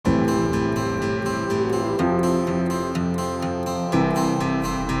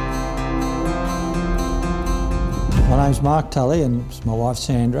name's Mark Tully and it's my wife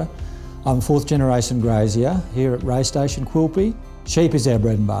Sandra. I'm a fourth generation grazier here at Race Station Quilpie. Sheep is our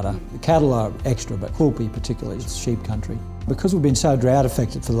bread and butter. The cattle are extra, but Quilpie particularly, it's sheep country. Because we've been so drought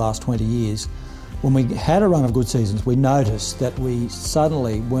affected for the last 20 years, when we had a run of good seasons, we noticed that we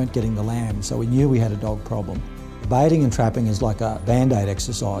suddenly weren't getting the lamb, so we knew we had a dog problem. Baiting and trapping is like a bandaid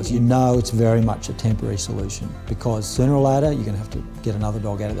exercise. You know it's very much a temporary solution because sooner or later you're going to have to get another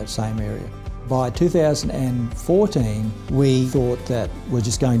dog out of that same area. By 2014, we thought that we're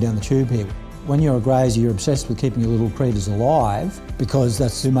just going down the tube here. When you're a grazier, you're obsessed with keeping your little critters alive because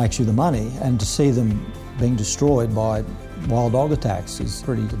that's who makes you the money, and to see them being destroyed by wild dog attacks is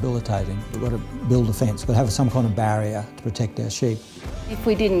pretty debilitating. We've got to build a fence, we've got to have some kind of barrier to protect our sheep. If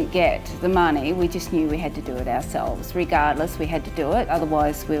we didn't get the money, we just knew we had to do it ourselves. Regardless, we had to do it,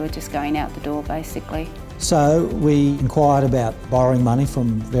 otherwise we were just going out the door basically. So we inquired about borrowing money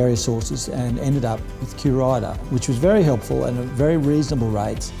from various sources and ended up with QRIDA, which was very helpful and at very reasonable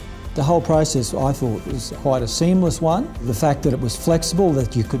rates. The whole process, I thought, was quite a seamless one. The fact that it was flexible,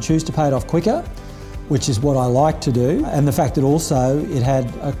 that you could choose to pay it off quicker, which is what I like to do, and the fact that also it had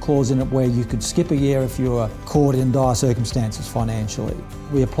a clause in it where you could skip a year if you were caught in dire circumstances financially.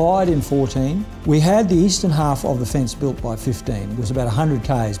 We applied in 14. We had the eastern half of the fence built by 15. It was about 100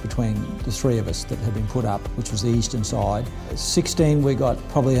 k's between the three of us that had been put up, which was the eastern side. 16, we got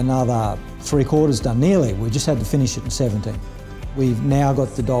probably another 3/4 done, nearly. We just had to finish it in 17. We've now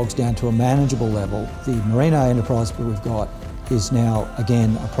got the dogs down to a manageable level. The merino enterprise that we've got is now,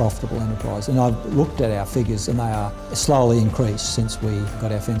 again, a profitable enterprise. And I've looked at our figures and they are slowly increased since we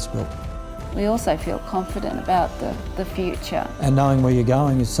got our fence built. We also feel confident about the future. And knowing where you're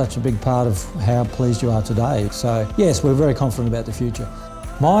going is such a big part of how pleased you are today. So, yes, we're very confident about the future.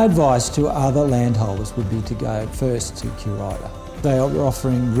 My advice to other landholders would be to go first to QRIDA. They are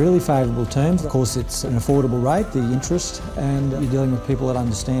offering really favourable terms. Of course, it's an affordable rate, the interest, and you're dealing with people that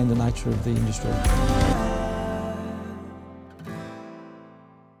understand the nature of the industry.